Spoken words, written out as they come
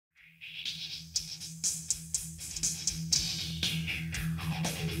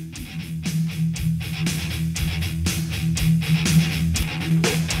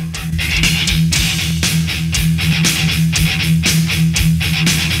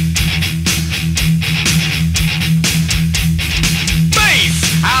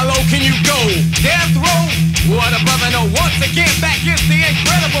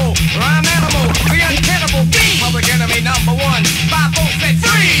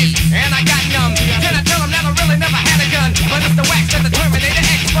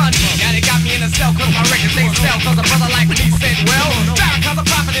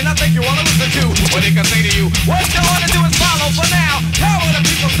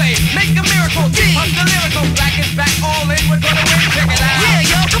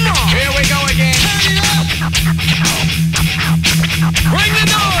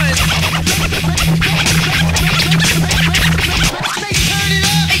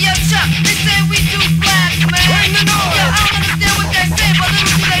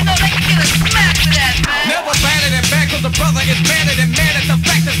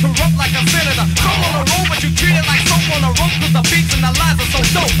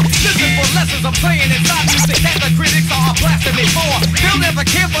dope. Listen for lessons I'm saying inside music that the critics are blasting me for. They'll never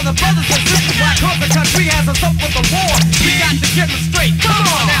care for the brothers and sisters. Why? Cause the country has us up with the war. We got to get them straight. Come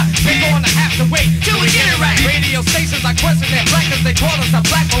on now, they're gonna have to wait till we get it right. Radio stations are questioning their black cause they call us a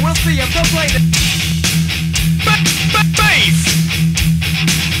black, but we'll see if they'll play the bass.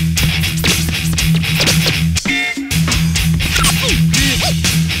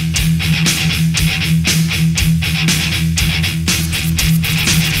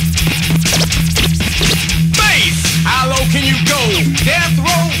 How low can you go? Death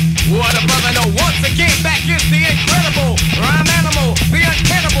row? What a brother know. Once again, back is the incredible rhyme animal, the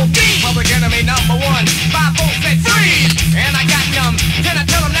uncannibal public enemy number one. 5-4 said freeze, and I got numb. Can I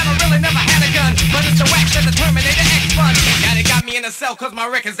tell him that I really never had a gun? But it's the wax and the Terminator X-Fun. Now they got me in a cell cause my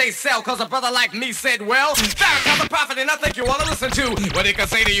records they sell. Cause a brother like me said, well, Farrakhan's a prophet and I think you wanna listen to what he can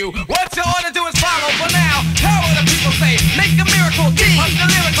say to you. What you ought to do is follow for now. How will the people say? Make a miracle, punch the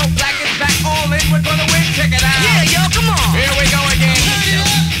lyrical. Black is back, all in, we're gonna win, check it out. Yeah, yo, come on. Here we go again.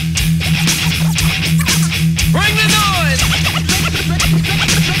 Bring the noise.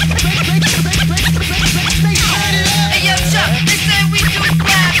 Hey, yo, Chuck, they say we do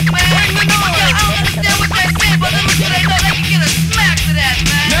black, man. Bring the noise. Yo, I don't understand what they say, but let me tell you, they can get a smack to that,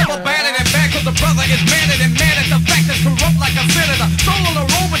 man. Never batted and back cause the brother is madder than mad at the fact that's corrupt like a senator. Soul on the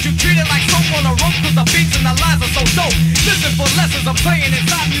road, but you treat it like soap on a rope cause the beats and the lines are so dope. Listen for lessons I'm saying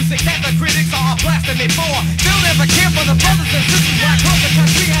inside music that the critics are blasting me for. They'll never care for the brothers and sisters. Why? Cause the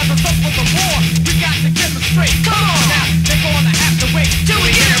country has us up with the war. We got to get them straight. Come on now, they're gonna have to wait till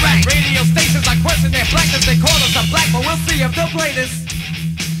we get it right. Radio stations are questioning their blackness. They call us a black, but we'll see if they'll play this.